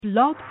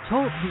Blog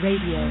Talk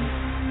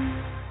Radio.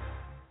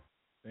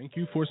 Thank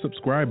you for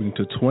subscribing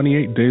to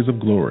 28 Days of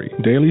Glory,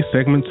 daily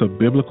segments of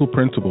biblical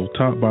principle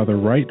taught by the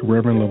Right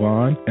Reverend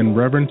Levon and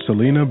Reverend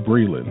Selena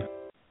Breland.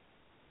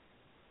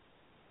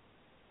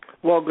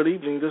 Well, good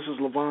evening. This is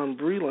Levon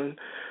Breland.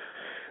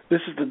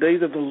 This is the day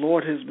that the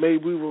Lord has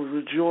made. We will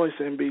rejoice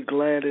and be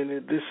glad in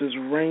it. This is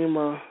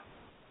Rhema.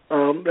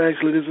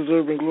 This is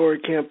Urban Glory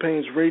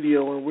Campaigns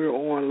Radio, and we're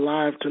on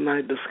live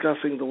tonight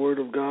discussing the Word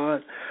of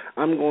God.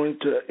 I'm going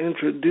to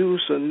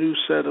introduce a new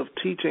set of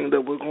teaching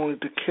that we're going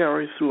to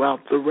carry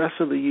throughout the rest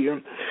of the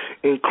year,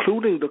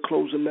 including the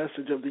closing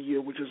message of the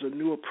year, which is a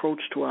new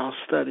approach to our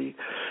study.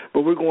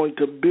 But we're going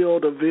to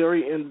build a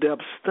very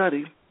in-depth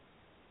study,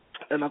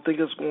 and I think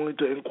it's going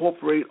to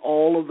incorporate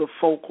all of the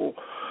focal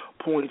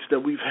points that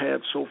we've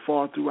had so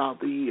far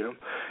throughout the year.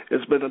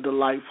 It's been a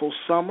delightful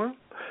summer.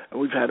 And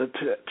we've had a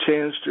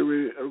chance to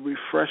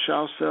refresh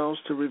ourselves,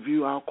 to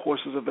review our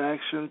courses of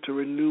action, to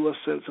renew a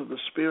sense of the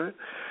Spirit.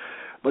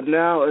 But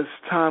now it's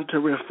time to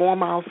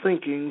reform our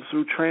thinking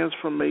through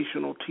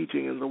transformational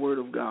teaching in the Word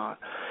of God.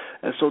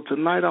 And so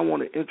tonight I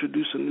want to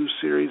introduce a new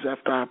series.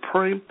 After I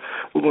pray,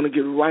 we're going to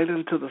get right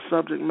into the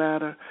subject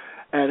matter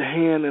at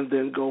hand and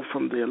then go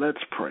from there.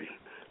 Let's pray.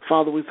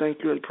 Father, we thank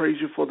you and praise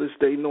you for this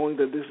day, knowing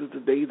that this is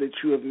the day that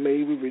you have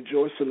made. We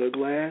rejoice and are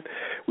glad.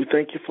 We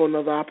thank you for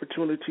another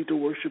opportunity to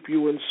worship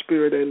you in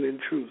spirit and in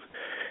truth.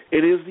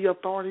 It is the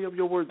authority of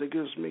your word that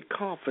gives me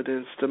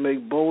confidence to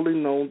make boldly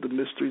known the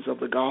mysteries of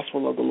the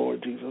gospel of the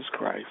Lord Jesus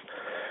Christ.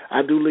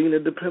 I do lean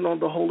and depend on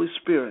the Holy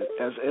Spirit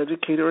as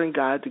educator and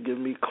guide to give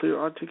me clear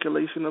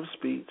articulation of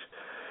speech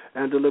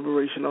and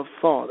deliberation of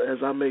thought as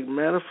I make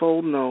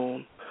manifold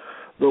known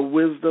the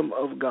wisdom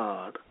of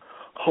God.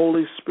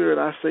 Holy Spirit,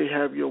 I say,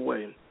 have your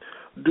way.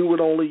 Do what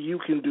only you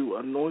can do.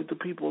 Anoint the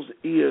people's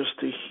ears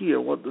to hear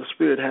what the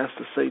Spirit has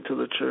to say to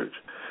the church.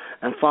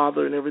 And,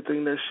 Father, in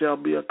everything that shall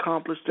be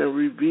accomplished and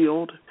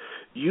revealed,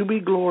 you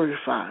be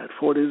glorified.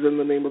 For it is in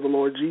the name of the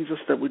Lord Jesus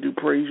that we do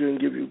praise you and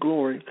give you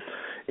glory.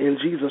 In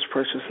Jesus'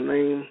 precious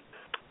name,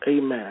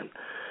 amen.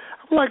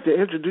 I would like to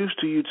introduce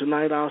to you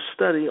tonight our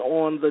study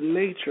on the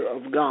nature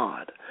of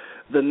God.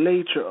 The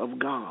nature of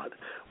God.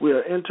 We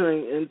are entering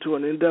into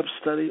an in-depth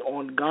study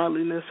on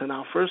godliness, and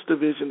our first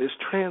division is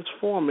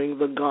transforming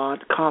the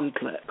God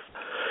complex.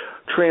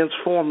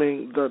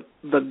 Transforming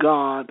the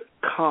God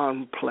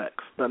complex,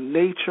 the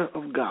nature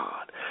of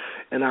God,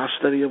 in our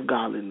study of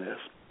godliness.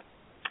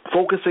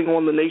 Focusing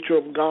on the nature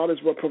of God is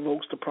what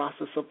provokes the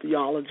process of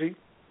theology.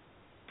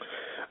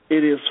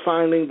 It is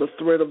finding the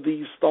thread of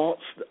these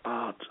thoughts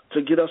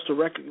to get us to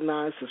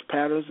recognize his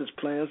patterns, his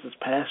plans, his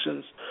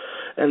passions,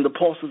 and the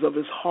pulses of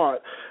his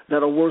heart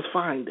that are worth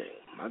finding.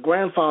 My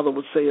grandfather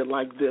would say it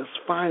like this: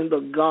 find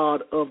the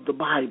God of the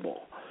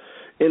Bible,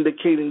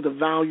 indicating the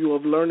value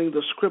of learning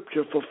the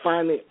scripture for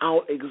finding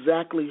out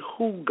exactly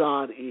who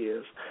God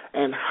is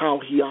and how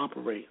he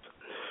operates.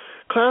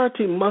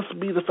 Clarity must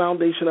be the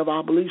foundation of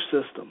our belief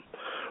system.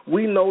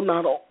 We know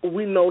not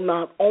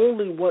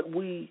only what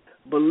we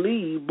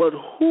believe, but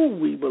who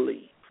we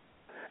believe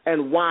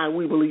and why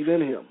we believe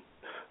in him.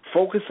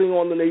 Focusing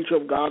on the nature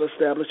of God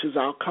establishes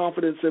our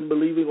confidence in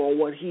believing on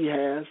what he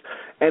has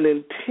and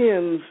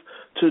intends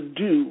to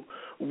do,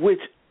 which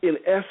in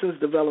essence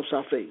develops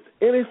our faith.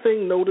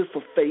 Anything noted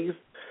for faith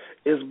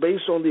is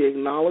based on the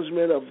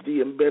acknowledgement of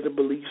the embedded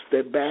beliefs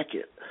that back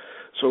it.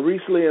 So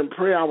recently in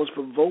prayer, I was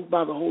provoked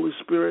by the Holy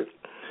Spirit,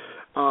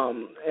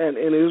 and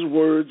in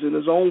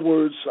his own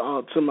words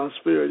to my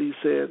spirit, he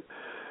said,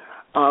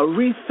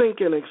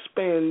 rethink and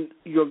expand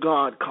your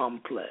God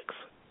complex.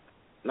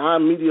 Now, I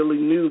immediately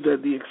knew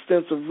that the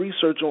extensive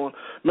research on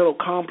mental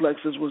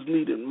complexes was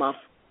needed.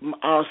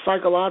 Our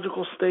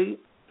psychological state,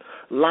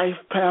 life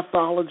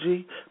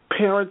pathology,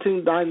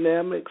 parenting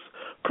dynamics,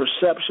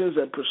 perceptions,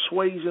 and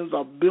persuasions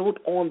are built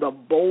on the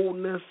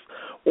boldness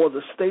or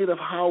the state of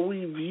how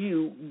we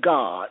view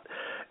God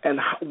and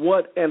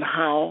what and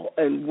how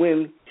and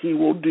when he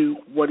will do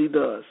what he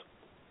does.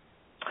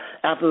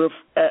 At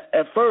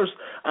first,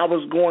 I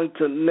was going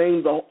to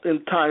name the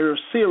entire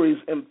series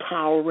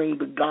Empowering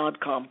the God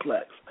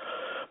Complex.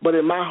 But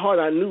in my heart,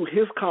 I knew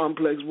his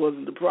complex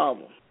wasn't the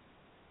problem.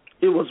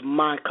 It was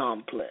my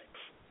complex.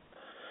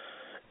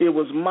 It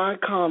was my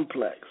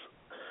complex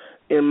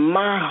in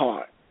my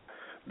heart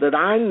that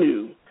I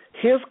knew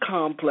his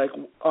complex,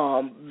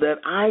 that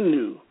I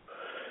knew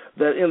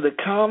that in the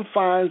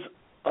confines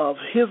of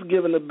his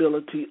given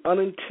ability,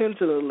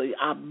 unintentionally,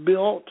 I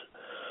built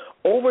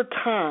over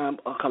time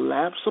a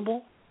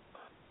collapsible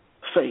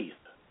faith.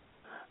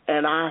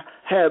 And I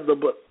had the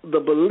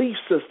belief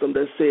system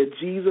that said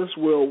Jesus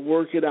will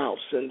work it out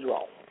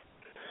syndrome,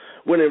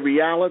 when in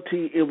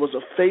reality it was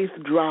a faith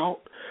drought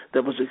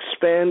that was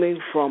expanding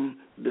from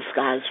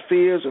disguised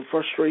fears and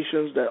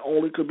frustrations that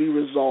only could be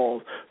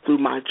resolved through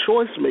my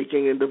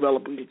choice-making and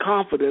developing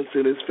confidence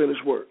in his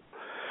finished work.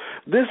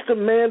 This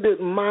demanded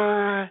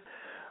my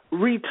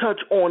retouch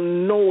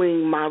on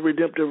knowing my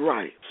redemptive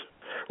rights,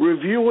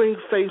 reviewing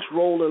faith's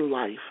role in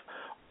life,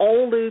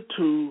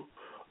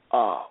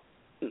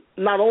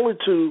 not only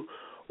to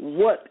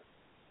what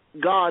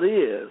God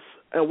is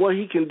and what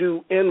he can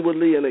do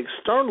inwardly and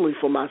externally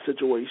for my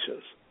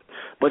situations,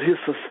 but his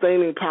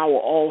sustaining power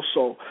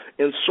also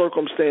in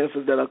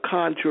circumstances that are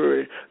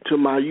contrary to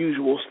my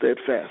usual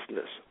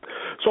steadfastness.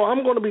 So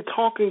I'm going to be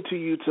talking to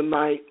you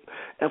tonight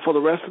and for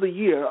the rest of the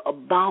year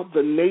about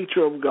the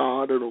nature of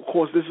God. And, of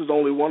course, this is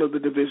only one of the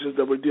divisions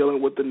that we're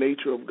dealing with, the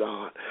nature of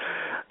God.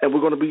 And we're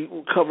going to be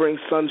covering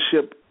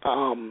sonship,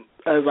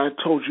 as I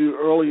told you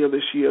earlier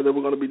this year, that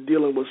we're going to be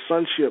dealing with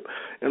sonship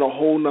in a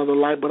whole nother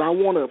light. But I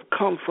want to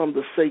come from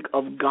the sake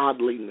of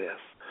godliness.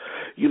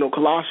 You know,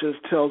 Colossians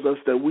tells us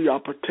that we are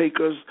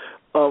partakers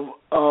of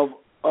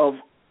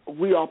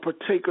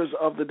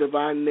the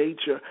divine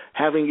nature,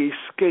 having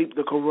escaped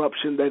the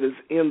corruption that is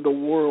in the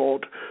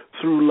world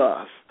through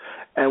lust.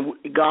 And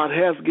God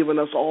has given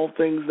us all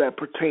things that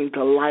pertain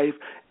to life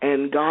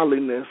and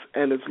godliness,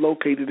 and it's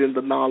located in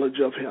the knowledge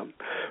of him.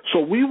 So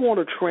we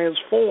want to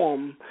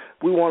transform,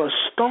 we want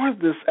to start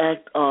this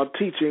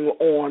teaching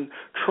on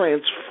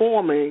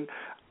transforming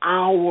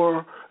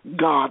our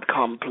God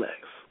complex.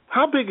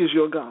 How big is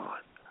your God?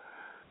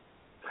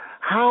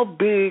 How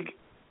big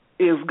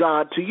is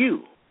God to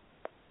you?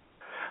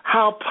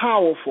 How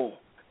powerful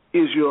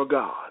is your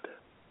God?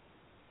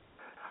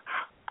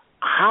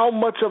 How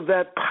much of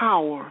that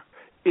power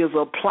is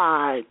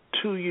applied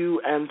to you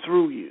and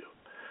through you?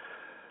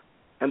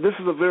 And this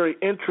is a very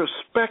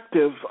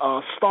introspective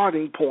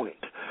starting point,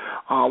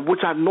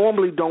 which I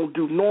normally don't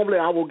do. Normally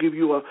I will give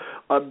you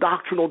a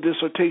doctrinal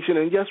dissertation,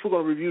 and yes, we're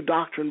going to review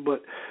doctrine,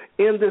 but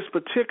in this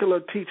particular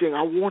teaching,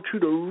 I want you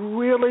to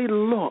really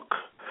look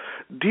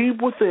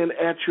deep within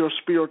at your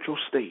spiritual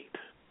state.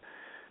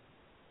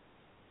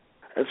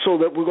 And so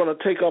that we're going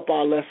to take up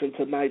our lesson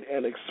tonight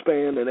and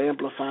expand and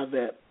amplify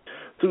that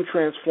through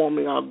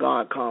transforming our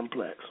God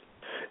complex.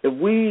 If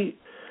we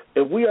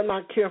are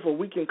not careful,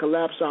 we can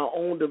collapse our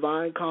own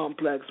divine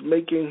complex,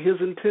 making his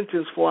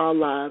intentions for our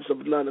lives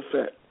of none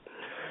effect.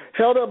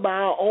 Held up by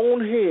our own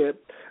head,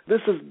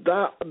 this is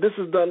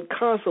done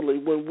constantly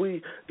when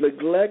we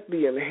neglect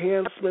the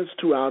enhancements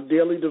to our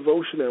daily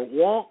devotion and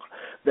walk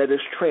that is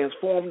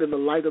transformed in the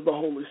light of the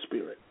Holy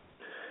Spirit.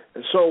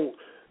 And so,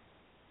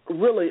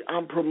 really,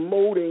 I'm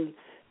promoting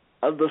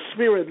the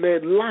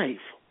Spirit-led life.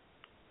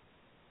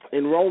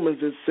 In Romans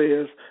it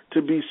says,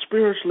 to be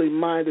spiritually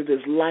minded is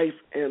life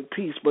and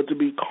peace, but to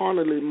be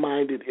carnally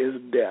minded is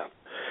death.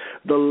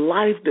 The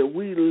life that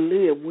we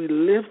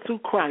live through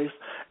Christ,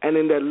 and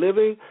in that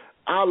living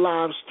our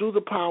lives through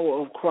the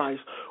power of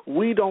Christ,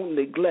 we don't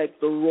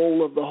neglect the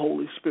role of the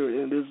Holy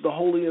Spirit. And it is the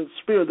Holy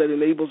Spirit that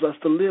enables us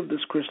to live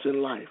this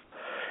Christian life.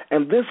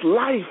 And this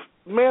life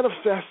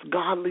manifests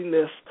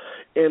godliness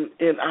in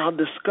our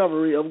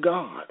discovery of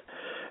God.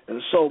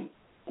 And so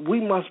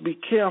we must be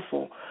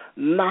careful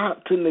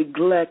not to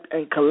neglect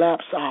and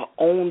collapse our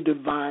own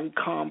divine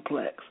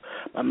complex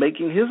by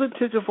making his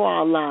intention for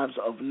our lives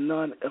of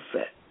none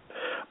effect.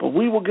 But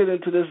we will get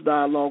into this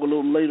dialogue a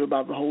little later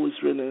about the Holy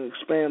Spirit and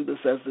expand this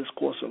as this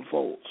course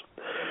unfolds.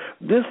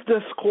 This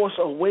discourse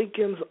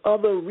awakens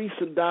other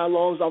recent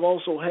dialogues I've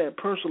also had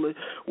personally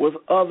with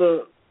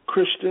other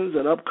Christians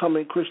and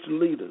upcoming Christian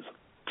leaders.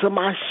 To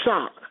my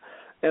shock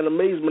and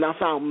amazement, I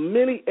found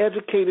many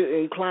educated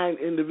and inclined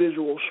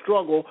individuals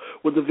struggle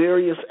with the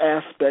various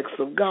aspects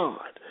of God.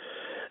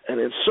 And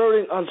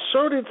inserting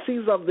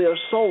uncertainties of their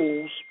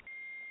souls,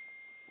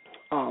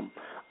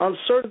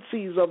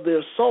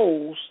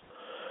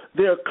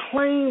 their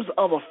claims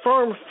of a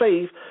firm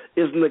faith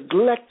is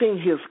neglecting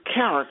his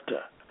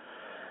character,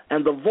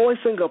 and the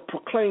voicing of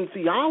proclaimed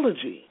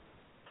theology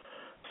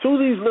through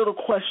these little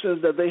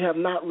questions that they have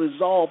not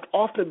resolved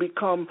often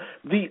become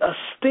the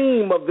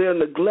esteem of their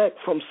neglect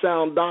from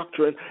sound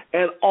doctrine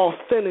and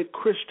authentic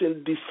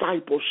Christian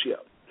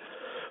discipleship.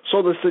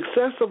 So the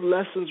success of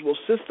lessons will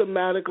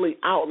systematically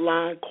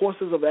outline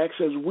courses of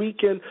actions we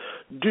can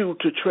do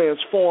to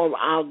transform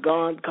our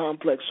God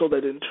complex so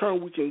that in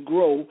turn we can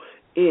grow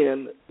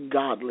in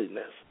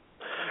godliness.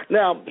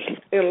 Now,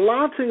 in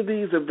launching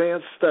these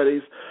advanced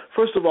studies,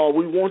 first of all,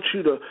 we want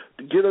you to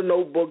get a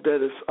notebook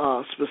that is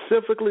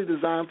specifically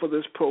designed for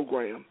this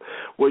program,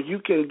 where you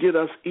can get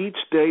us each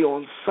day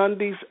on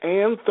Sundays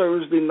and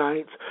Thursday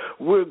nights.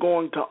 We're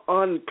going to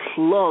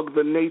unplug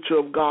the nature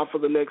of God for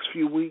the next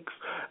few weeks,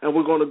 and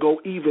we're going to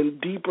go even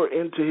deeper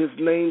into his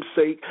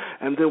namesake,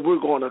 and then we're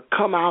going to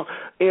come out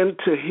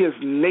into his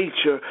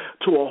nature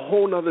to a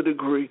whole nother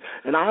degree.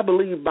 And I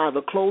believe by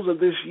the close of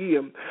this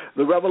year,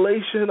 the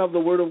revelation of the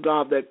Word of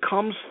God that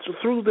comes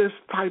through this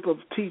type of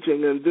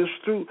teaching and this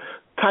through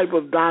type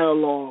of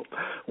dialogue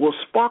will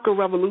spark a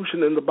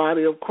revolution in the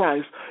body of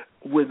Christ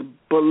with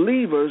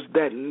believers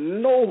that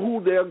know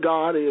who their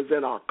God is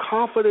and are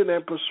confident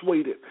and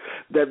persuaded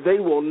that they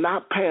will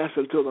not pass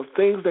until the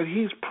things that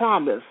he's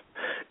promised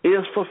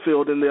is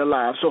fulfilled in their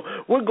lives. So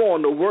we're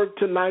going to work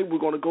tonight. We're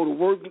going to go to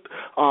work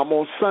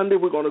on Sunday.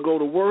 We're going to go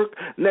to work.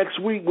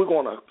 Next week, we're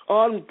going to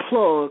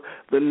unplug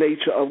the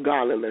nature of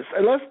godliness.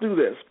 And let's do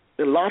this.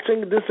 In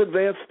launching this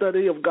advanced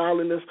study of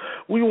godliness,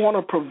 we want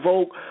to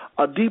provoke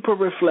a deeper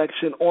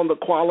reflection on the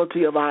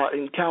quality of our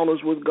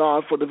encounters with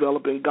God for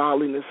developing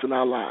godliness in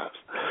our lives.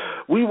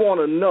 We want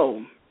to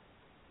know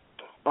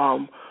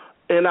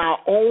in our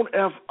own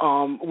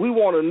we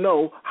want to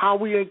know how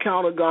we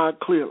encounter God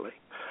clearly.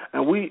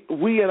 And we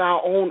in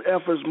our own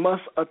efforts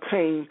must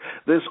attain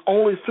this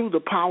only through the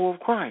power of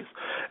Christ.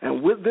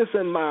 And with this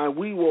in mind,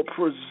 we will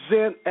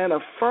present and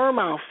affirm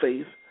our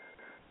faith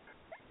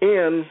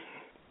in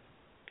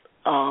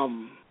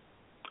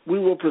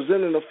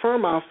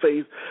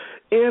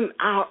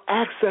our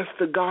access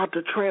to God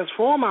to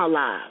transform our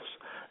lives.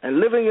 And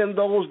living in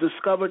those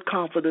discovered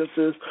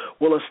confidences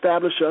will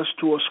establish us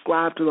to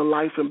ascribe to the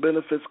life and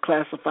benefits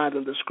classified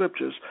in the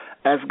Scriptures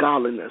as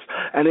godliness.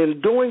 And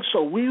in doing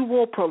so, we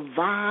will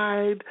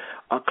provide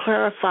a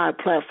clarified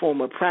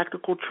platform of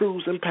practical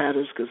truths and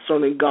patterns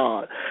concerning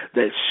God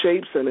that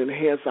shapes and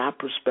enhances our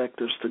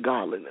perspectives to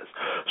godliness.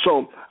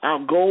 So our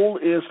goal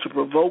is to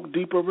provoke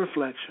deeper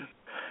reflection.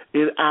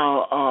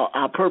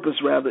 Our purpose,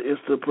 rather, is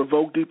to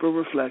provoke deeper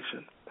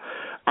reflection.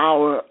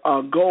 Our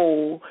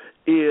goal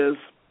is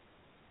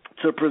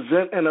to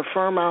present and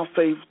affirm our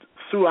faith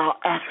through our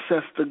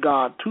access to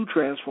God to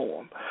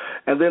transform.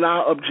 And then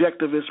our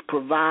objective is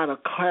provide a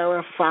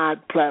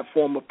clarified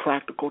platform of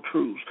practical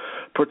truths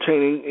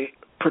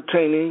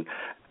pertaining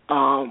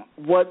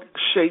what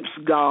shapes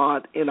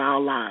God in our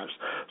lives.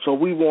 So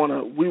we want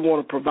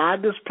to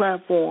provide this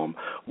platform.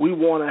 We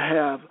want to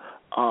have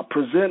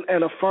present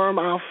and affirm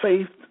our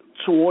faith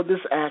toward this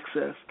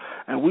access,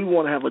 and we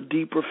want to have a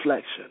deep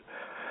reflection.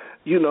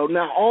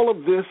 Now all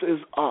of this is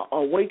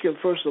awakened,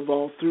 first of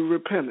all, through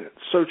repentance.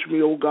 Search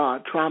me, O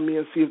God, try me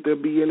and see if there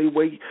be any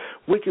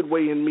wicked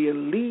way in me,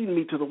 and lead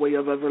me to the way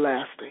of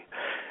everlasting.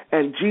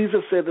 And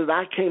Jesus said that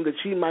I came that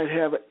ye might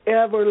have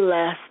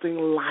everlasting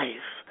life.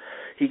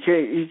 He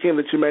came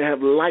that you may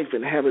have life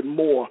and have it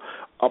more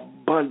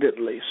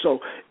abundantly. So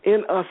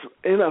in us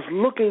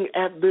looking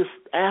at this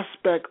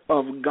aspect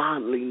of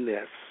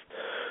godliness,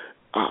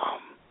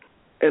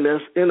 and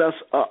in us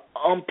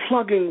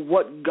unplugging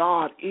what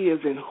God is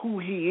and who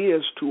he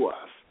is to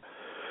us,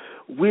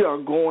 we are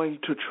going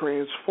to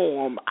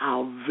transform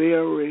our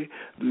very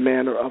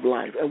manner of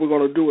life. And we're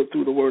going to do it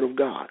through the Word of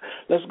God.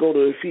 Let's go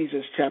to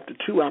Ephesians chapter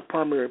 2, our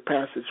primary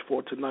passage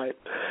for tonight.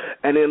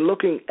 And in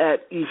looking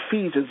at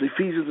Ephesians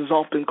is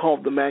often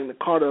called the Magna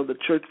Carta of the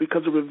church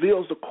because it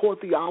reveals the core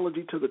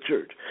theology to the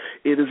church.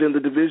 It is in the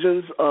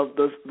divisions of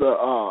the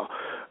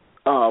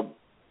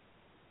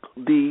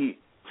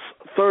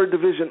third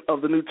division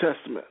of the New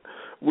Testament,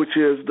 which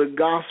is the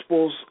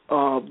Gospels.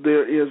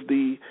 There is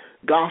the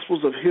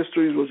Gospels of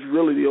history, which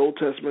really the Old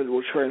Testament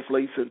will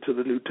translate into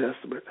the New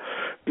Testament.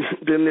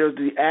 Then there's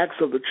the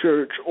Acts of the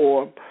Church,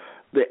 or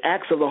the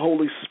Acts of the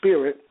Holy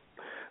Spirit,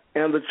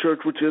 and the church,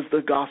 which is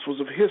the Gospels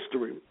of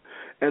history.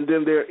 And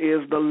then there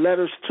is the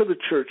letters to the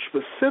church,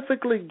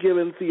 specifically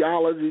giving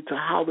theology to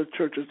how the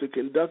church is to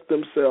conduct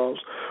themselves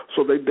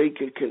so that they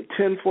can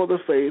contend for the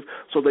faith,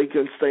 so they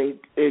can stay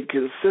in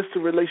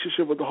consistent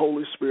relationship with the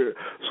Holy Spirit,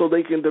 so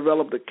they can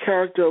develop the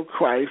character of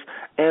Christ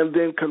and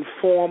then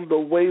conform the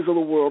ways of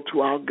the world to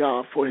our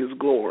God for his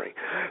glory.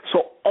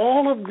 So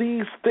all of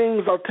these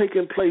things are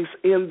taking place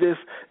in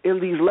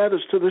these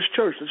letters to this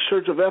church. The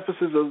church of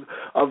Ephesus is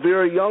a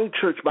very young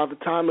church by the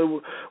time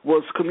it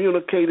was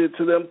communicated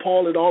to them.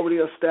 Paul had already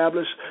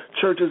established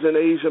churches in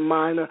Asia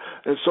Minor.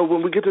 And so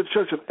when we get to the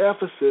church of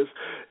Ephesus,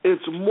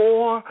 it's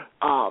more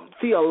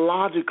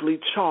theologically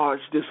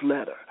charged, this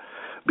letter,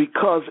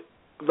 because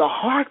the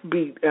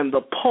heartbeat and the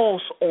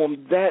pulse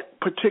on that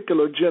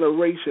particular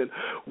generation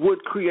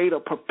would create a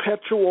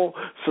perpetual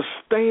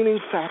sustaining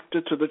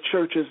factor to the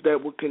churches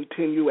that would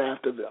continue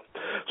after them.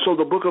 So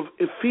the book of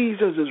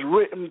Ephesians is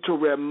written to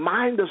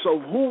remind us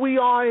of who we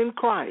are in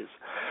Christ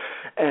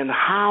and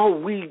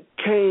how we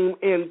came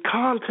in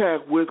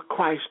contact with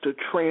Christ to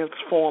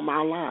transform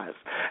our lives.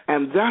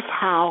 And that's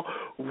how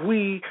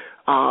we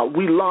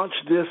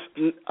launched this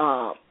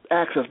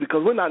access,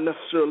 because we're not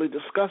necessarily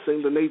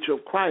discussing the nature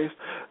of Christ.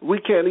 We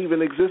can't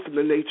even exist in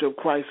the nature of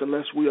Christ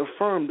unless we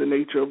affirm the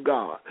nature of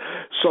God.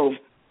 So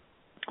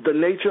the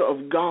nature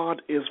of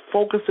God is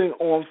focusing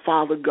on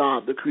Father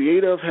God, the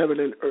creator of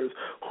heaven and earth,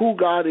 who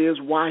God is,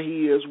 why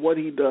he is, what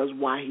he does,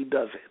 why he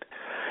does it.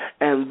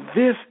 And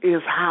this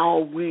is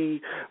how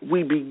we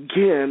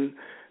begin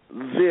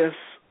this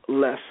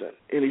lesson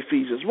in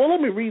Ephesians. Well, let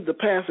me read the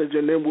passage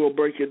and then we'll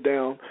break it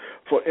down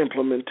for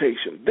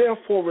implementation.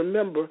 Therefore,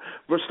 remember,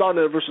 we're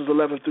starting at verses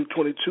 11 through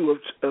 22 of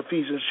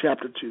Ephesians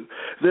chapter 2.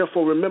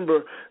 Therefore,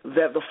 remember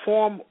that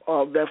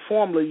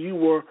formerly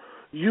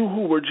you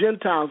who were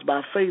Gentiles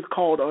by faith,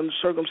 called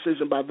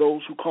uncircumcision by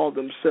those who call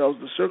themselves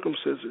the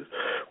circumcision,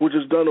 which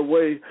is done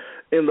away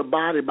in the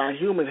body by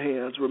human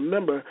hands.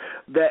 Remember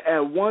that at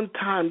one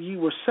time ye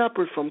were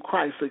separate from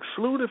Christ,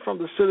 excluded from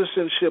the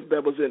citizenship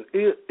that was in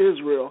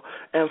Israel,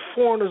 and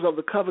foreigners of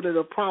the covenant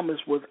of promise,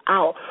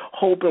 without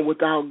hope and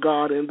without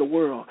God in the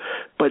world.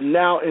 But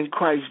now in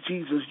Christ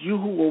Jesus, you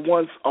who were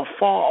once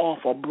afar off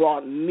are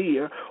brought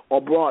near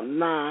or brought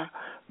nigh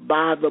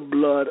by the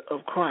blood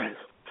of Christ.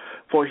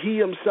 For he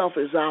himself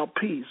is our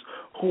peace,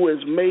 who has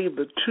made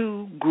the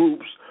two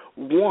groups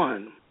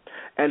one,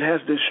 and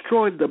has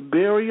destroyed the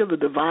barrier, the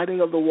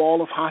dividing of the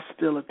wall of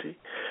hostility,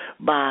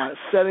 by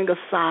setting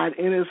aside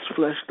in his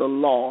flesh the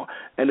law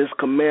and his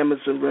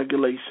commandments and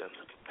regulations.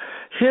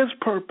 His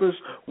purpose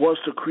was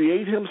to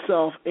create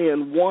himself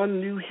in one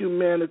new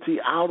humanity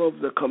out of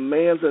the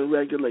commands and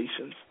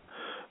regulations,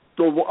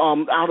 so,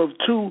 out of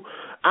two,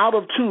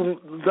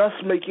 thus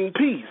making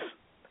peace.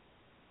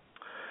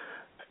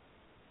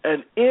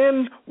 And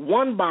in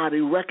one body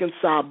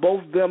reconcile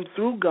both them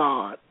through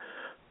God,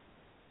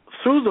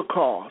 through the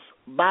cross,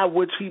 by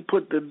which he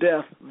put to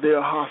death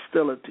their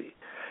hostility.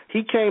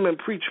 He came and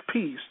preached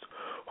peace,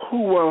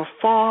 who were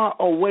far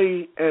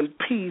away, and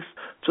peace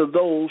to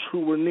those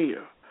who were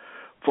near.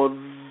 For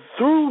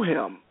through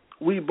him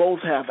we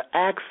both have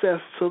access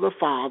to the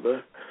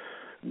Father,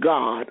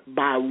 God,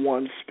 by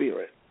one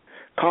Spirit.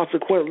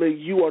 Consequently,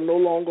 you are no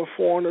longer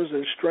foreigners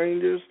and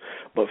strangers,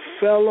 but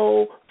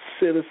fellow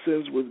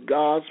citizens with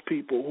God's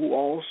people, who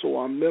also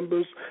are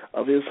members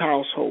of his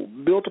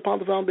household, built upon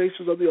the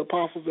foundations of the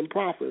apostles and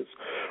prophets,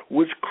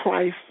 which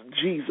Christ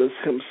Jesus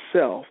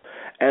himself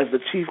as the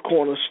chief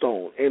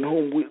cornerstone, in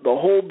whom the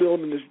whole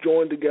building is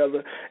joined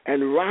together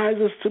and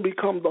rises to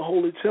become the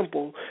holy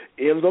temple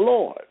in the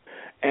Lord.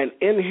 And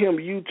in him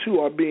you too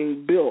are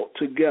being built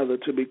together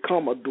to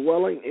become a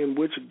dwelling in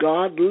which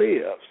God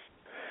lives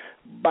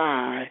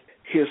by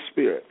his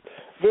Spirit.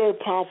 Very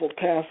powerful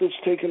passage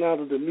taken out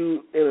of the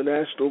New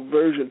International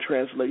Version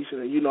translation,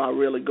 and I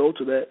rarely go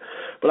to that,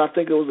 but I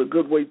think it was a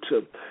good way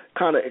to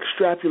kind of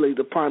extrapolate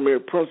the primary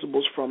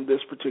principles from this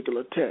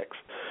particular text.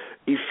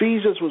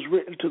 Ephesians was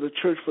written to the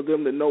church for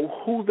them to know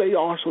who they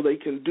are so they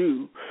can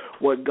do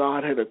what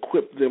God had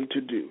equipped them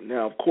to do.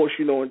 Now, of course,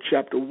 in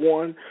chapter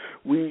 1,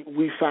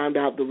 we find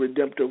out the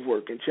redemptive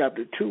work. In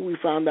chapter 2, we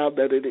found out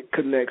that it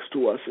connects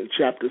to us. In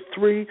chapter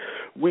 3,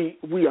 we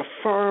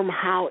affirm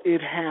how it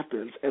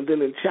happens. And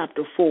then in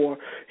chapter 4,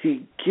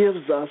 he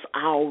gives us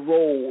our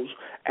roles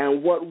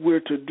and what we're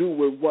to do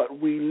with what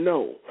we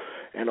know.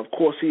 And, of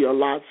course, he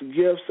allots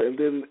gifts. And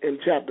then in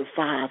chapter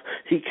 5,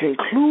 he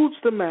concludes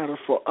the matter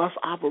for us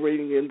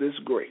operating in this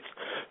grace.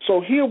 So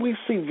here we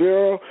see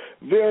very,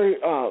 very,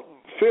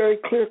 very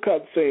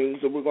clear-cut things,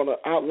 and we're going to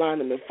outline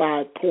them in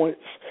 5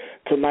 points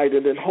tonight.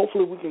 And then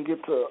hopefully we can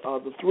get to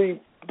the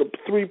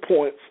three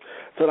points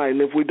tonight.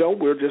 And if we don't,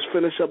 we'll just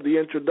finish up the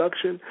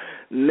introduction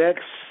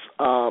next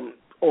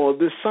or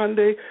this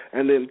Sunday,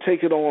 and then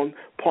take it on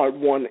part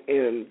 1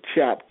 in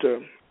chapter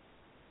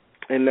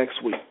and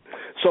next week.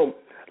 So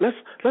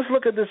Let's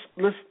look at this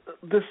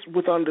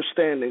with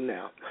understanding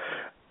now.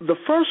 The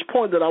first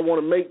point that I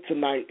want to make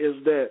tonight is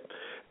that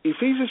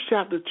Ephesians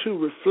chapter 2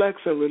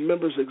 reflects and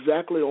remembers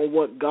exactly on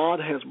what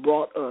God has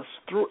brought us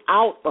through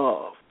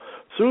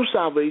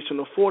salvation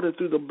afforded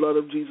through the blood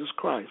of Jesus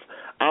Christ,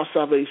 our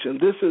salvation.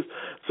 This is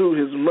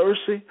through his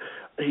mercy.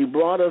 He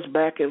brought us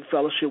back in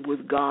fellowship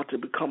with God to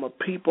become a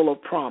people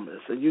of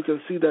promise. And you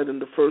can see that in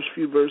the first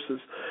few verses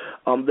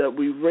that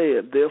we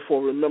read.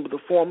 Therefore, remember the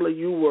formerly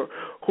you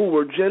who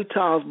were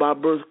Gentiles by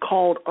birth,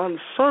 called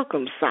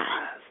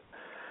uncircumcised.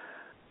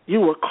 You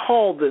were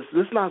called this.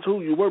 This is not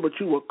who you were, but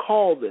you were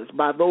called this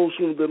by those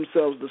whom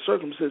themselves the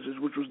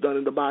circumcision which was done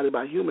in the body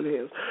by human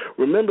hands.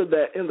 Remember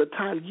that in the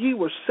time ye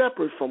were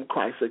separate from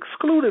Christ,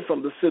 excluded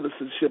from the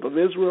citizenship of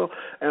Israel,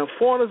 and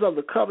foreigners of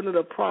the covenant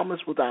of promise,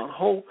 without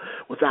hope,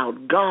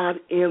 without God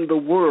in the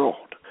world.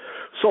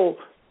 So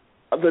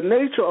the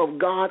nature of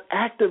God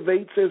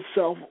activates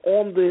itself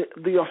on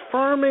the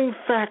affirming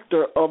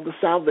factor of the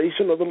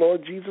salvation of the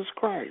Lord Jesus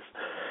Christ.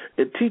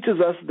 It teaches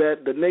us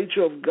that the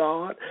nature of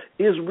God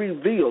is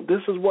revealed.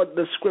 This is what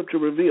the Scripture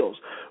reveals.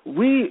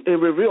 It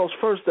reveals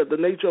first that the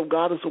nature of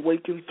God is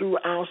awakened through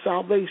our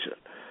salvation,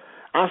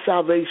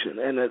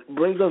 and it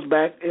brings us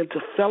back into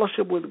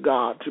fellowship with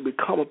God to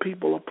become a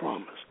people of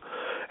promise.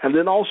 And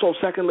then also,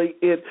 secondly,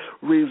 it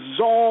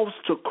resolves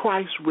to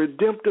Christ's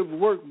redemptive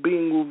work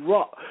being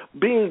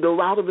the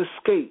route of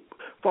escape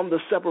from the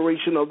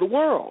separation of the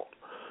world,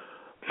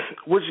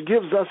 which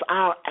gives us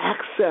our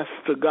access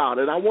to God.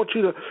 And I want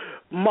you to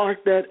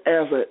mark that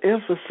as an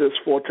emphasis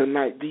for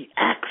tonight, the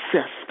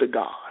access to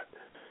God.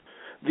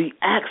 The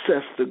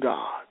access to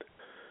God.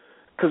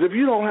 Because if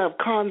you don't have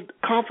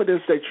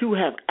confidence that you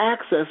have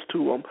access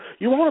to him,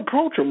 you won't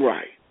approach him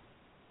right.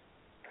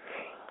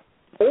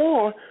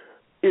 Or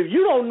if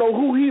you don't know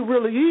who he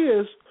really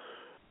is,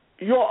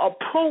 your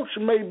approach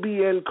may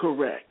be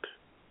incorrect.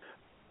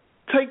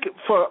 Take it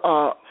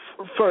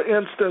for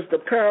instance, the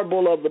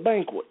parable of the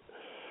banquet.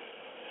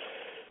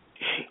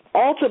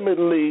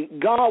 Ultimately,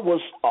 God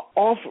was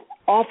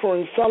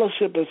offering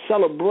fellowship and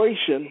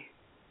celebration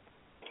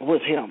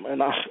with him.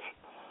 And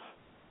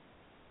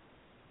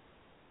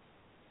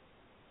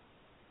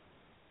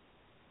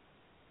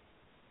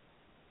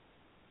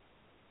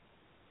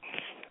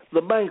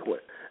the banquet.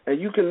 And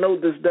you can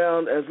note this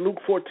down as Luke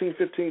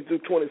 14:15 through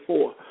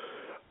 24.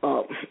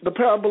 The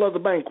parable of the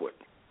banquet.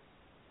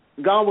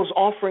 God was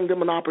offering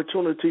them an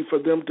opportunity for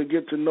them to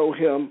get to know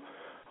him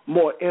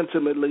more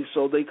intimately,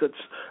 so they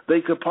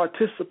could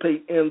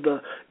participate in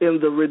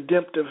the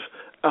redemptive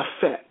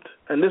effect.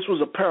 And this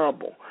was a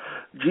parable.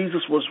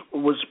 Jesus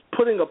was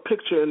putting a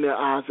picture in their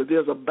eyes that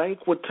there's a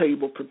banquet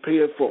table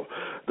prepared for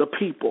the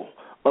people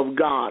of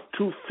God,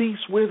 to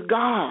feast with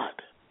God.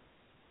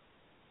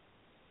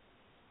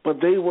 But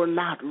they were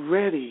not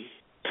ready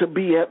to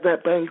be at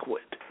that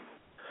banquet.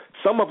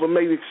 Some of them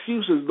made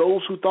excuses.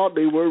 Those who thought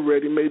they were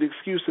ready made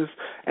excuses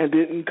and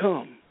didn't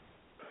come,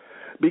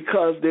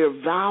 because their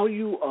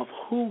value of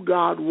who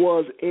God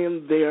was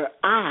in their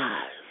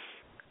eyes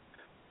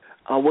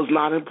was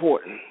not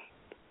important.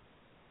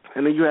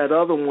 And then you had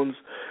other ones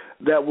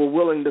that were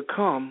willing to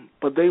come,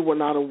 but they were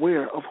not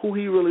aware of who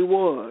he really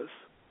was.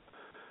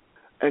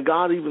 And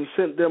God even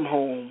sent them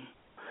home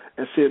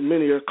and said,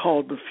 many are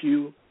called, but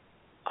few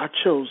are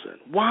chosen.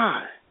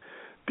 Why?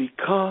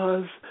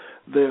 Because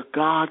their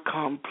God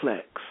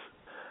complex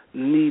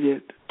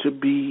needed to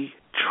be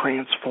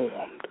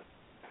transformed.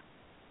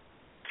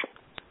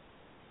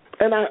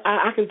 And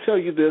I can tell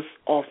you this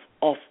off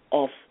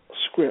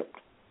script.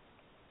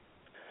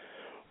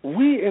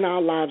 We in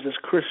our lives as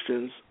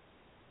Christians,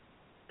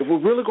 if we're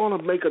really going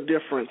to make a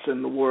difference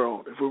in the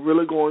world, if we're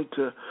really going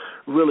to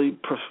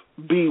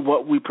be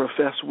what we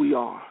profess we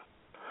are,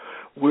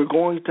 we're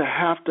going to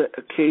have to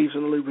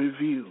occasionally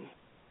review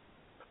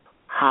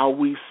how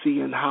we see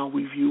and how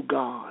we view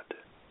God.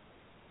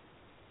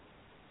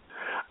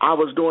 I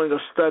was doing a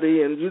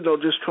study and,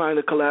 just trying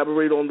to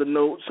collaborate on the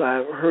notes.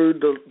 I heard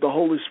the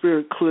Holy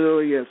Spirit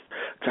clearly as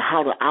to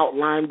how to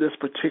outline this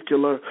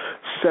particular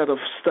set of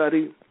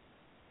study.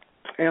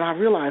 And I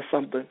realized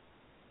something,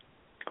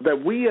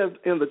 that we as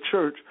in the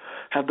church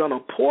have done a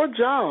poor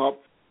job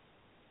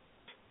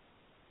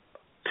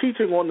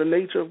teaching on the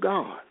nature of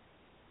God.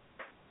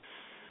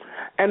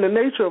 And the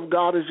nature of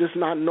God is just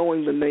not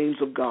knowing the names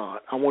of God.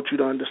 I want you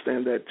to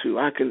understand that too.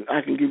 I can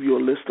give you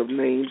a list of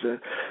names and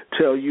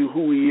tell you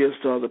who he is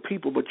to other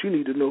people, but you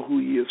need to know who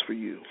he is for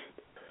you.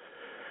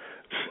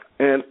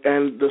 And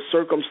the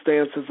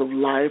circumstances of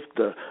life,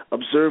 the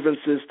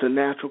observances to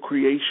natural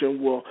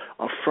creation will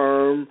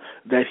affirm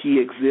that he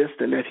exists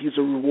and that he's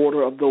a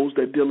rewarder of those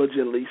that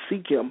diligently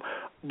seek him.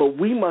 But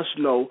we must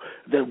know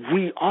that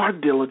we are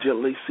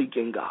diligently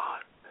seeking God.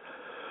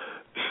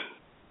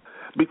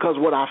 Because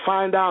what I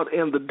find out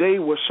in the day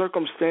where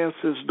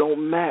circumstances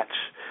don't match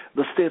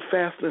the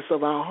steadfastness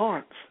of our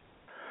hearts,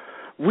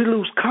 we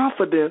lose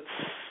confidence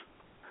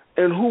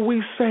in who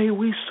we say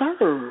we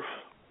serve,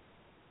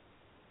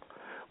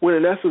 when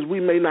in essence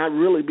we may not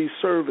really be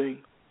serving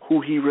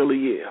who he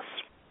really is.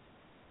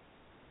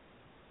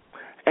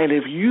 And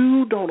if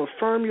you don't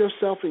affirm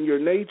yourself in your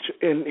nature,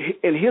 in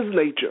his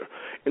nature,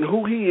 and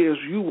who he is,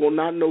 you will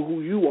not know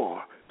who you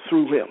are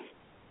through him.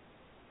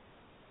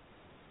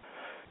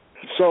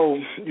 So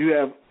you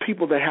have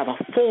people that have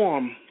a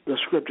form, the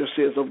scripture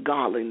says, of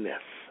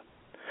godliness,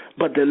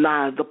 but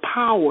deny the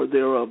power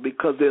thereof,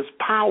 because there's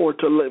power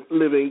to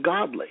living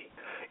godly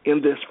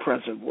in this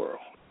present world.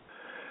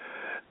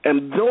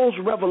 And those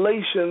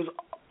revelations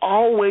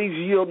always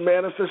yield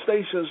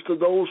manifestations to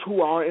those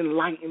who are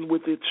enlightened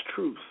with its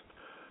truth,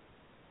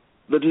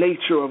 the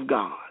nature of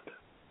God.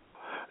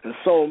 And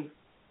so,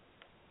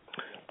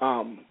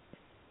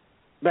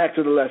 back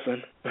to the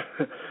lesson.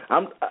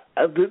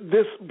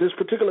 This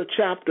particular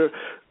chapter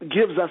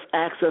gives us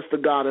access to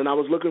God, and I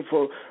was looking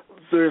for,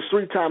 there's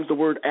 3 times the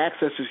word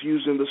access is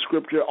used in the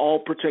scripture, all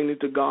pertaining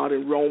to God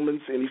in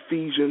Romans, in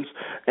Ephesians,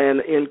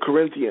 and in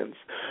Corinthians.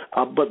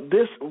 But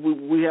this,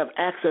 we have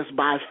access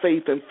by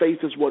faith, and faith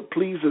is what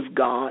pleases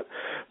God.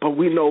 But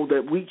we know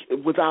that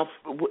without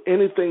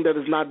anything that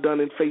is not done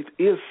in faith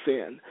is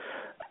sin.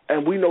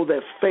 And we know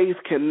that faith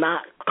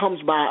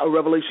comes by a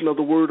revelation of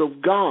the word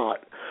of God.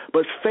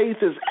 But faith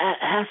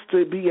has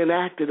to be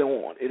enacted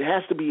on. It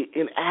has to be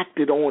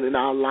enacted on in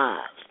our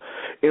lives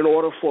in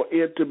order for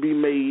it to be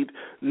made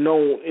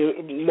known.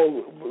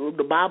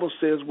 The Bible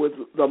says with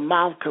the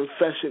mouth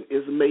confession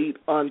is made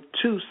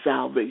unto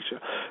salvation.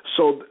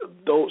 So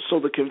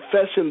the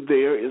confession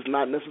there is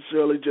not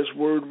necessarily just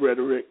word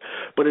rhetoric,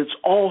 but it's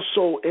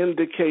also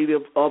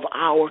indicative of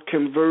our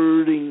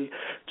converting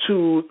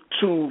to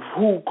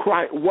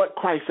what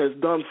Christ has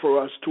done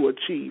for us to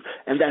achieve,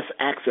 and that's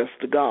access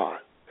to God.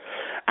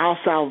 Our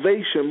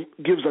salvation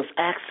gives us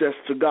access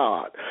to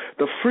God.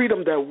 The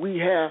freedom that we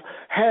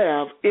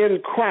have in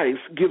Christ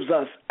gives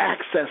us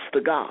access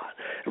to God.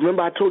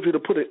 Remember, I told you to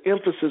put an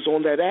emphasis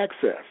on that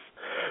access,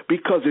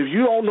 because if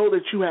you don't know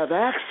that you have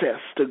access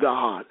to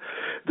God,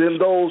 then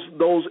those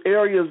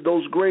areas,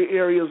 those gray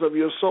areas of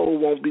your soul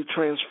won't be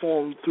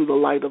transformed through the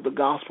light of the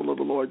gospel of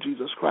the Lord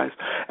Jesus Christ.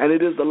 And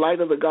it is the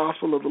light of the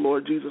gospel of the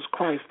Lord Jesus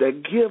Christ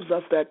that gives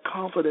us that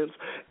confidence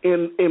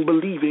in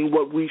believing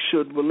what we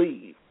should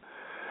believe.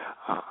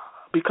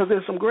 Because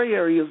there's some gray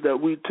areas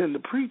that we tend to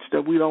preach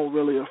that we don't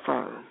really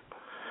affirm.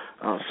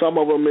 Some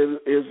of them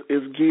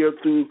is geared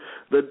through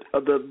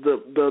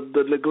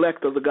the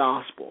neglect of the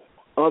gospel.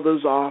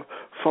 Others are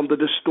from the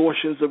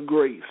distortions of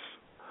grace.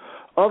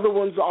 Other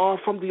ones are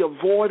from the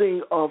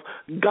avoiding of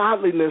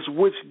godliness,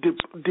 which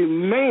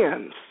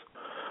demands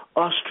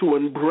us to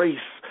embrace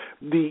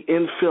the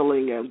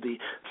infilling and the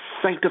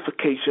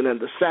sanctification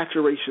and the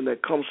saturation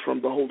that comes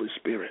from the Holy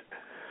Spirit.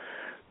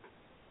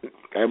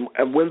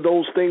 And when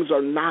those things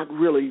are not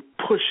really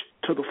pushed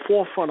to the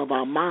forefront of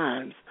our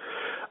minds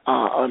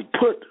and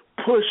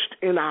pushed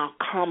in our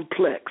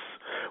complex,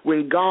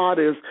 when God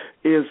is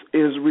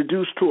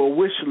reduced to a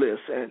wish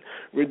list and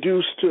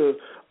reduced to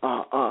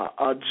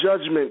a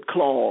judgment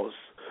clause.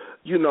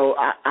 You know,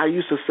 I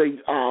used to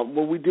say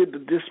when we did the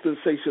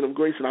dispensation of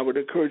grace, and I would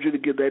encourage you to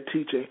get that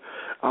teaching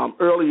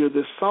earlier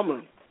this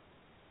summer,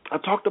 I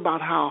talked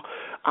about how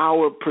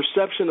our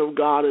perception of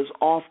God is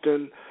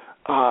often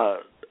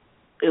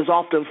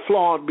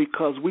flawed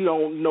because we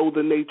don't know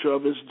the nature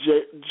of his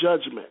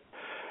judgment.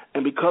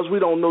 And because we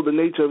don't know the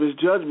nature of his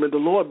judgment, the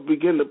Lord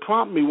began to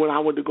prompt me when I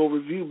went to go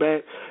review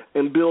back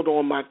and build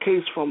on my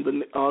case from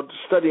the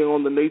studying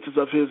on the natures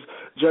of his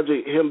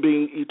judging, him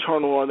being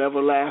eternal and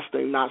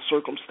everlasting, not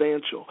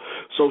circumstantial.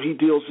 So he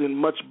deals in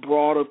much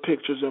broader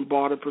pictures and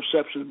broader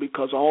perceptions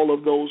because all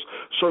of those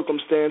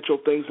circumstantial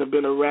things have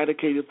been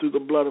eradicated through the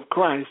blood of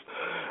Christ.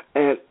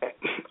 And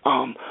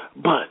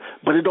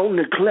but it don't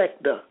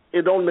neglect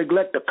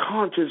the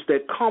conscience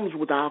that comes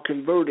with our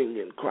converting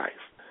in Christ.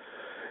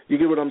 You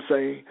get what I'm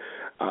saying?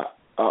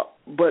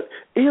 But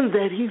in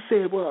that he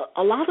said, well,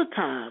 a lot of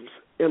times,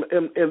 and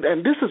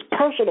this is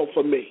personal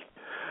for me,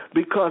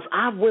 because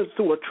I went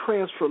through a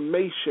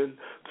transformation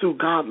through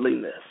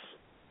godliness.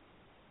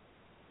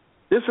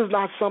 This is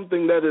not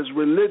something that is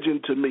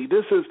religion to me.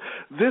 This is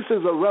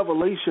a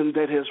revelation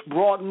that has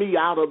brought me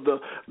out of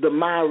the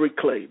miry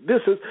clay.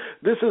 This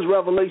is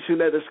revelation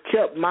that has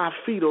kept my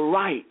feet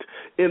aright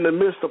in the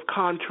midst of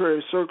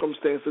contrary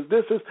circumstances.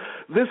 This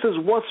is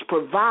what's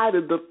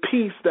provided the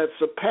peace that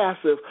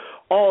surpasses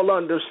all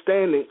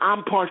understanding.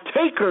 I'm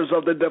partakers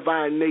of the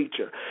divine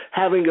nature,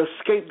 having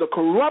escaped the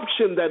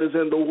corruption that is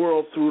in the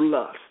world through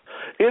lust.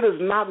 It is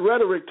not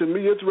rhetoric to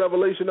me. It's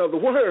revelation of the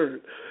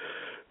word.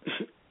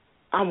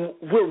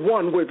 We're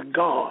one with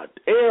God,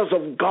 heirs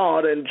of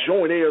God and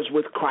joint heirs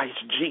with Christ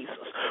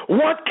Jesus.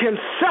 What can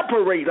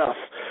separate us,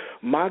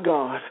 my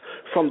God,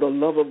 from the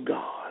love of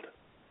God?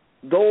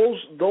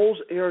 Those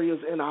areas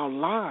in our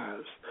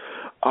lives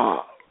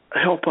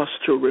help us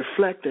to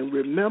reflect and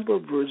remember,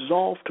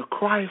 resolve to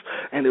Christ,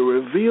 and it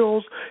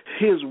reveals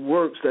his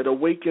works that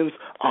awakens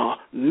a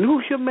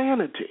new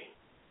humanity,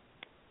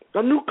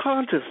 a new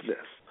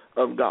consciousness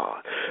of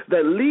God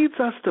that leads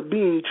us to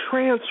being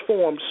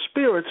transformed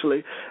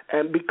spiritually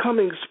and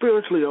becoming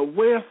spiritually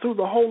aware through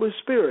the Holy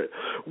Spirit,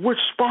 which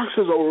sparks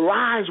us a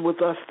rise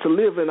with us to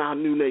live in our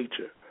new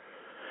nature.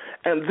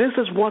 And this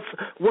is what's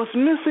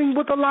missing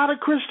with a lot of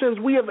Christians.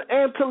 We have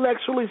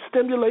intellectually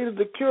stimulated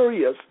the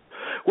curious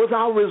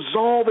without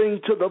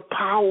resolving to the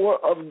power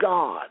of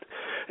God.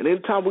 And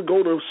anytime we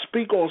go to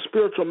speak on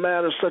spiritual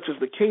matters such as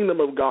the kingdom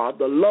of God,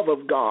 the love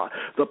of God,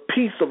 the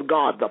peace of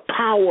God, the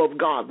power of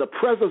God, the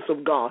presence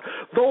of God,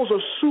 those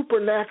are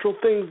supernatural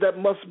things that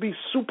must be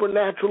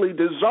supernaturally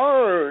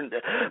discerned.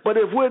 But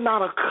if we're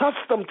not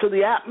accustomed to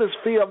the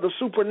atmosphere of the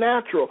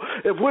supernatural,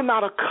 if we're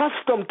not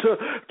accustomed to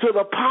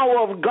the power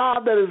of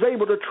God that is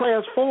able to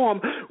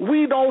transform,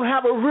 we don't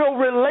have a real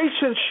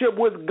relationship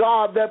with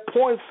God that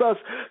points us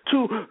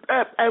to,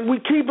 and we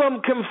keep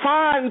him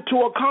confined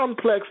to a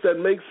complex that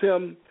makes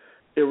him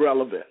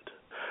irrelevant,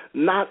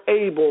 not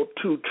able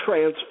to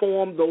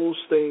transform those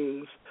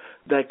things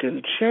that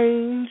can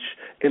change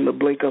in the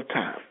blink of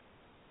time.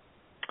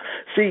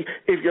 See,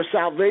 if your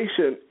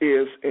salvation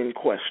is in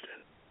question,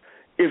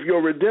 if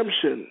your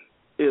redemption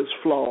is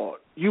flawed,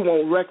 you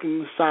won't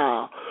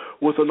reconcile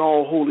with an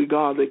all-holy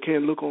God that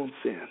can't look on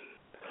sin,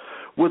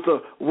 with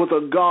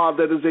a God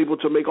that is able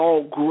to make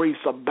all grace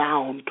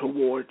abound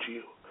toward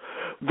you.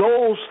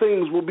 Those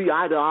things will be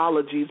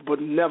ideologies,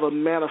 but never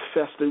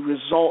manifest the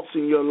results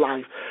in your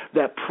life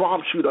that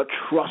prompts you to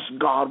trust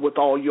God with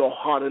all your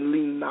heart and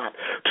lean not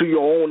to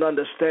your own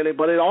understanding,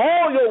 but in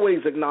all your ways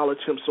acknowledge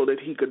him so that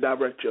he could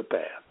direct your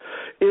path.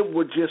 It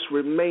would just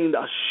remain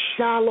a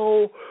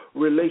shallow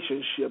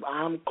relationship.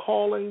 I'm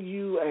calling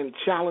you and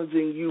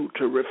challenging you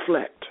to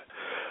reflect.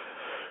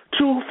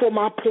 2, for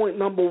my point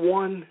number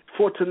 1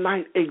 for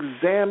tonight,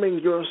 examine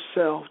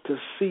yourself to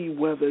see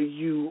whether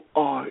you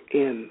are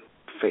in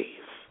faith.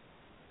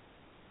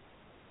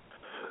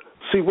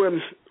 See,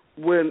 when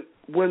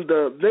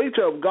the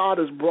nature of God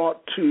is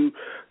brought to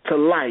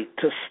light,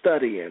 to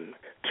studying,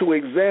 to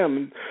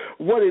examine,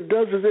 what it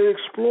does is it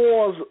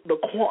explores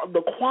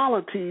the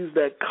qualities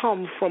that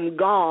come from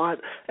God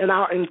and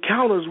our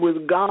encounters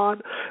with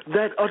God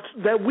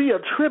that we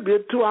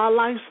attribute to our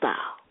lifestyle.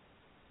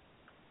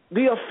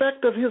 The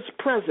effect of his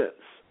presence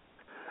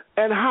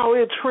and how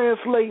it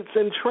translates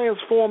and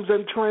transforms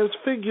and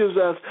transfigures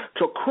us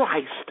to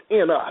Christ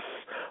in us,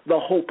 the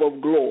hope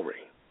of glory.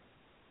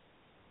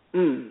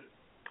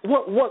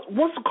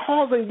 What's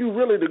causing you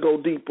really to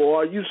go deeper?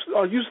 Or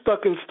are you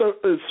stuck in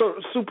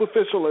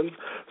superficial and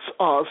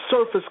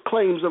surface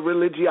claims of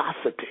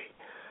religiosity?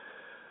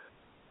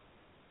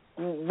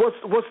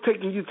 What's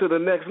taking you to the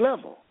next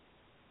level?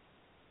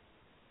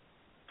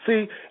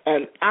 See,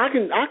 and I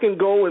can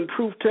go and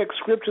proof text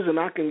scriptures, and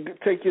I can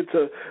take you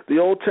to the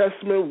Old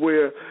Testament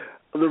where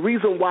the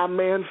reason why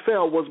man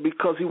fell was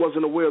because he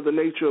wasn't aware of the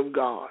nature of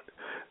God.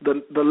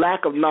 the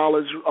lack of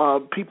knowledge,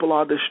 people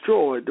are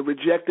destroyed. The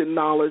rejected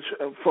knowledge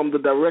from the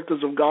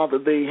directives of God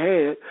that they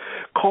had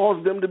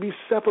caused them to be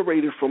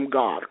separated from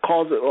God,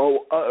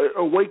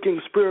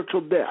 awakening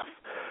spiritual death,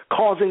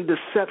 causing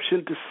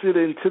deception to sit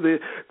into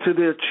to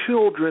their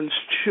children's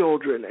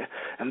children,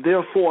 and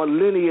therefore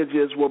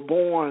lineages were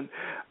born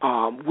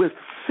with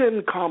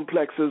sin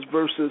complexes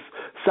versus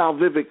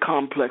salvific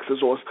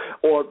complexes,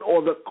 or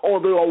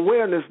the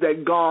awareness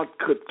that God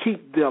could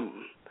keep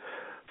them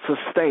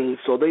sustained.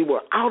 So they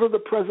were out of the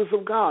presence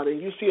of God,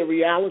 and you see a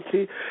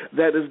reality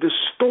that is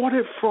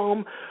distorted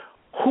from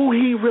who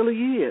He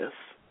really is.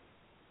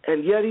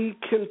 And yet He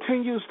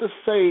continues to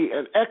say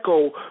and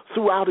echo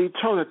throughout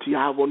eternity,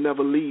 I will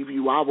never leave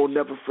you, I will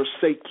never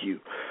forsake you.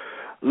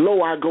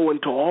 Lo, I go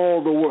into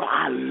all the world.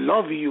 I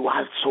love you.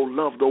 I so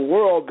love the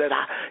world that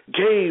I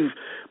gave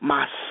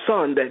my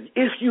Son, that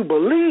if you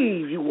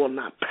believe, you will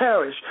not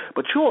perish,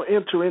 but you'll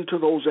enter into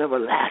those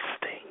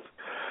everlasting.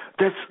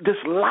 This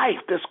life,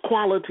 this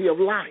quality of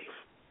life.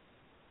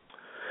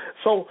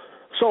 So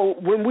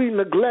when we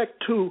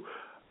neglect to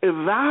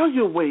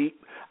evaluate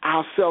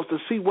ourselves to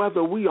see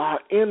whether we are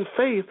in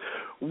faith,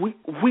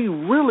 we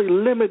really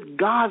limit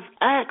God's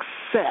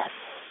access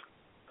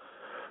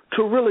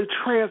to really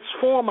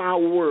transform our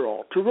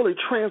world, to really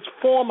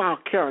transform our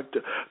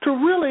character, to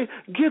really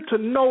get to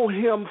know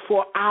Him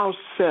for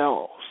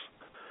ourselves,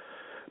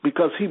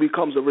 because He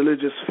becomes a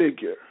religious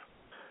figure.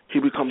 He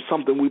becomes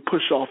something we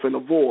push off and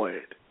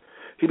avoid.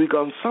 He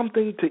becomes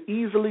something to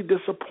easily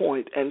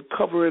disappoint and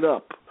cover it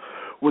up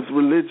with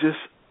religious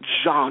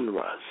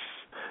genres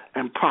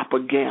and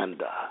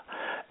propaganda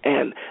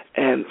and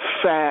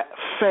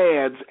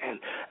fads,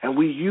 and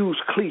we use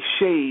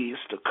cliches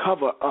to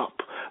cover up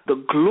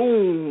the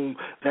gloom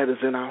that is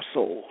in our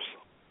souls.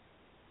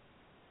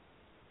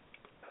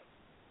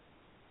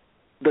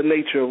 The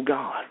nature of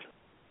God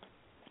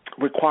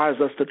requires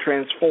us to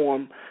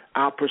transform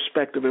our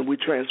perspective, and we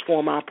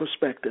transform our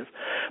perspective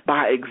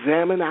by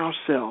examining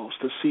ourselves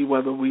to see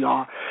whether we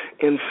are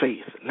in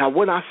faith. Now,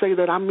 when I say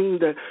that, I mean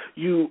that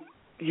you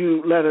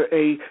letter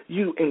A,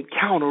 you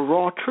encounter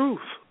raw truth.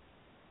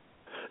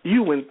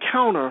 You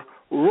encounter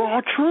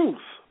raw truth.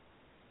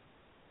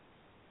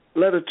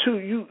 Letter 2,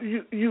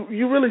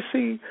 you really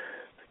see,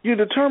 you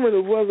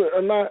determine whether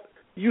or not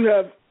you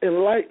have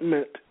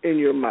enlightenment in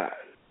your mind,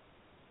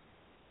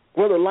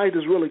 whether light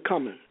is really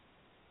coming.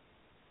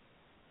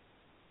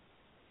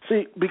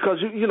 See, because,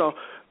 you know,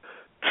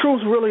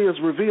 truth really is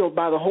revealed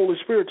by the Holy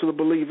Spirit to the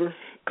believer,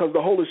 because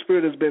the Holy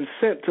Spirit has been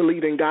sent to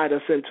lead and guide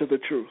us into the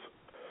truth.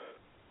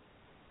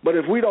 But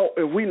if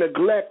we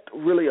neglect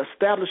really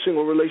establishing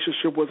a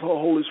relationship with the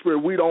Holy Spirit,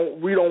 we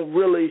don't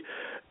really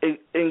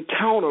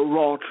encounter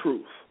raw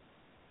truth.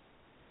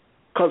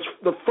 Because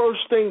the first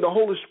thing the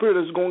Holy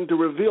Spirit is going to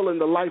reveal in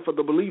the life of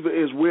the believer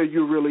is where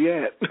you're really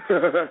at,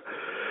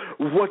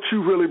 what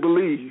you really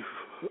believe,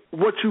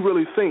 what you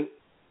really think.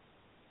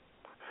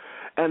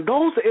 And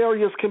those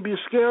areas can be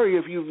scary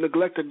if you've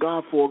neglected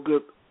God for a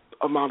good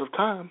amount of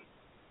time.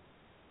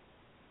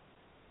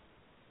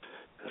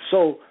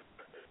 So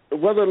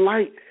whether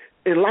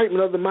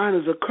enlightenment of the mind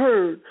has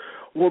occurred,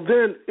 well,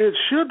 then it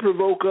should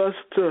provoke us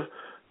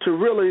to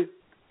really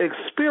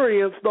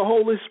experience the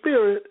Holy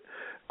Spirit,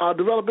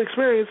 develop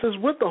experiences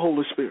with the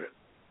Holy Spirit.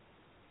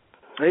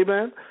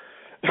 Amen?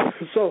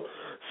 So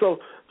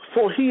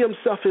for He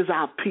Himself is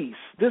our peace.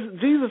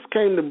 Jesus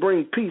came to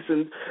bring peace,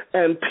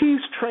 and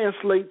peace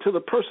translates to the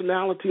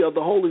personality of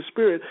the Holy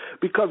Spirit,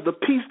 because the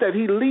peace that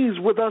He leaves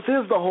with us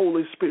is the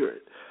Holy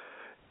Spirit.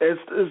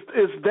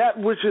 It's that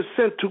which is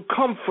sent to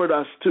comfort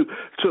us, to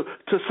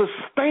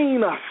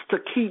sustain us, to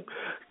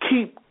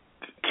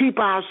keep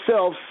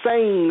ourselves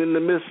sane in the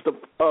midst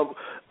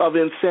of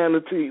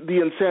insanity,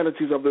 the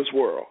insanities of this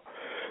world.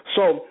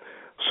 So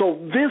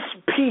this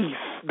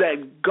peace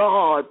that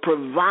God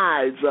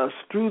provides us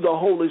through the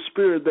Holy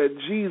Spirit that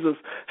Jesus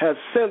has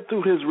sent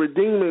through His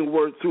redeeming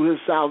work, through His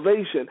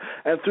salvation,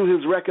 and through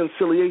His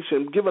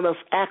reconciliation, giving us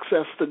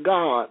access to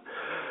God,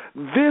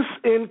 this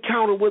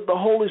encounter with the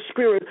Holy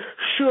Spirit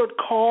should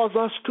cause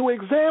us to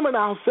examine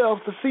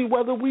ourselves to see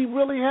whether we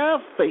really have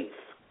faith.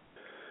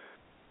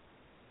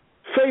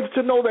 Faith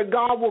to know that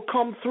God will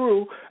come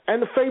through,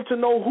 and the faith to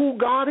know who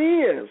God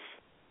is.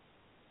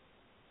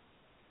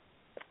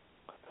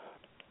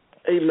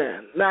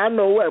 Amen. Now, I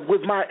know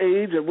with my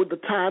age and with the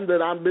time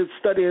that I've been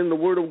studying the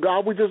Word of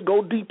God, we just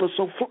go deeper.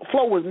 So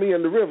flow with me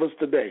in the rivers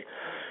today.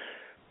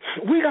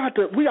 We got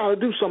to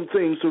do some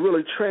things to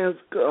really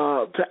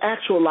to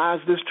actualize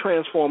this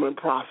transforming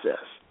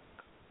process.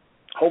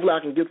 Hopefully,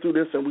 I can get through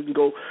this and we can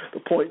go to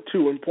point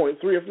 2 and point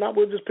 3. If not,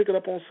 we'll just pick it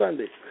up on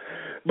Sunday.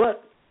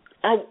 But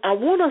I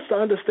want us to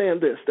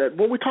understand this, that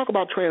when we talk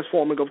about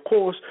transforming, of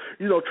course,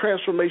 you know,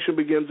 transformation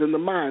begins in the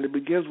mind. It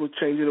begins with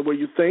changing the way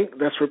you think.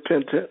 That's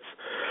repentance,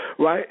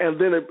 right? And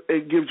then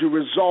it gives you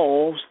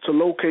resolves to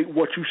locate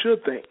what you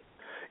should think.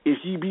 If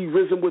ye be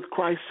risen with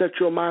Christ, set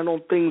your mind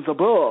on things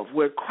above,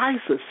 where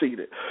Christ is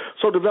seated.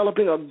 So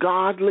developing a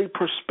godly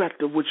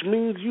perspective, which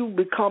means you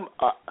become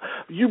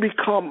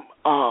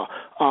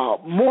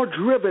more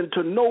driven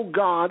to know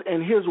God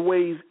and his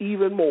ways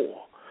even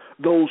more.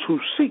 Those who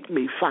seek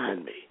me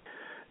find me.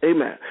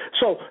 Amen.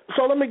 So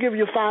let me give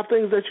you 5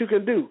 things that you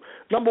can do.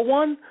 Number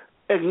 1,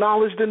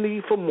 acknowledge the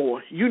need for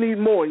more. You need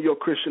more in your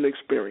Christian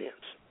experience.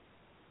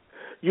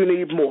 You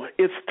need more.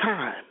 It's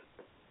time.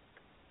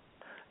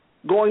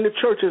 Going to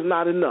church is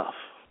not enough.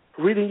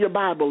 Reading your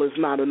Bible is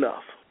not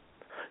enough.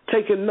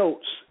 Taking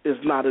notes is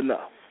not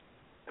enough.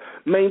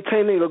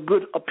 Maintaining a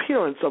good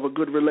appearance of a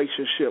good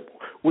relationship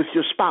with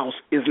your spouse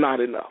is not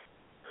enough.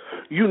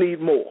 You need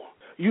more.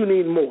 You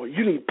need more.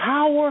 You need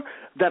power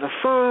that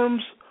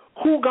affirms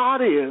who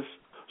God is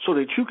so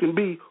that you can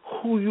be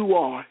who you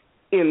are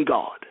in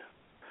God.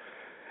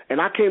 And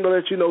I came to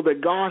let you know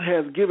that God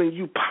has given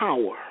you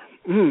power.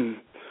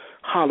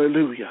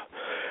 Hallelujah.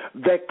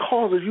 That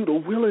causes you to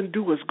will and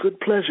do his good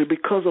pleasure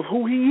because of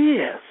who he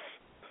is.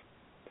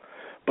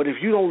 But if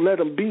you don't let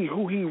him be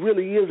who he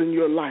really is in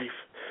your life,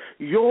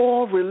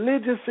 your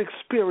religious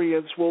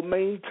experience will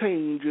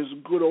maintain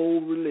just good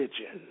old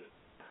religion.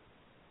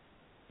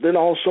 Then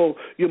also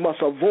you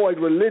must avoid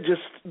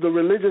the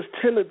religious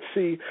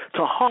tendency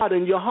to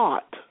harden your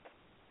heart.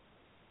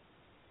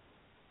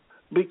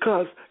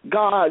 Because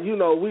God,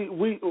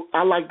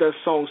 I like that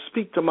song,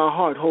 Speak to My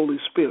Heart, Holy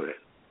Spirit.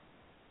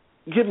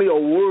 Give me a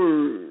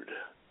word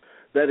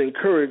that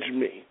encouraged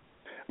me,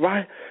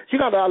 right? You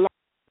got to allow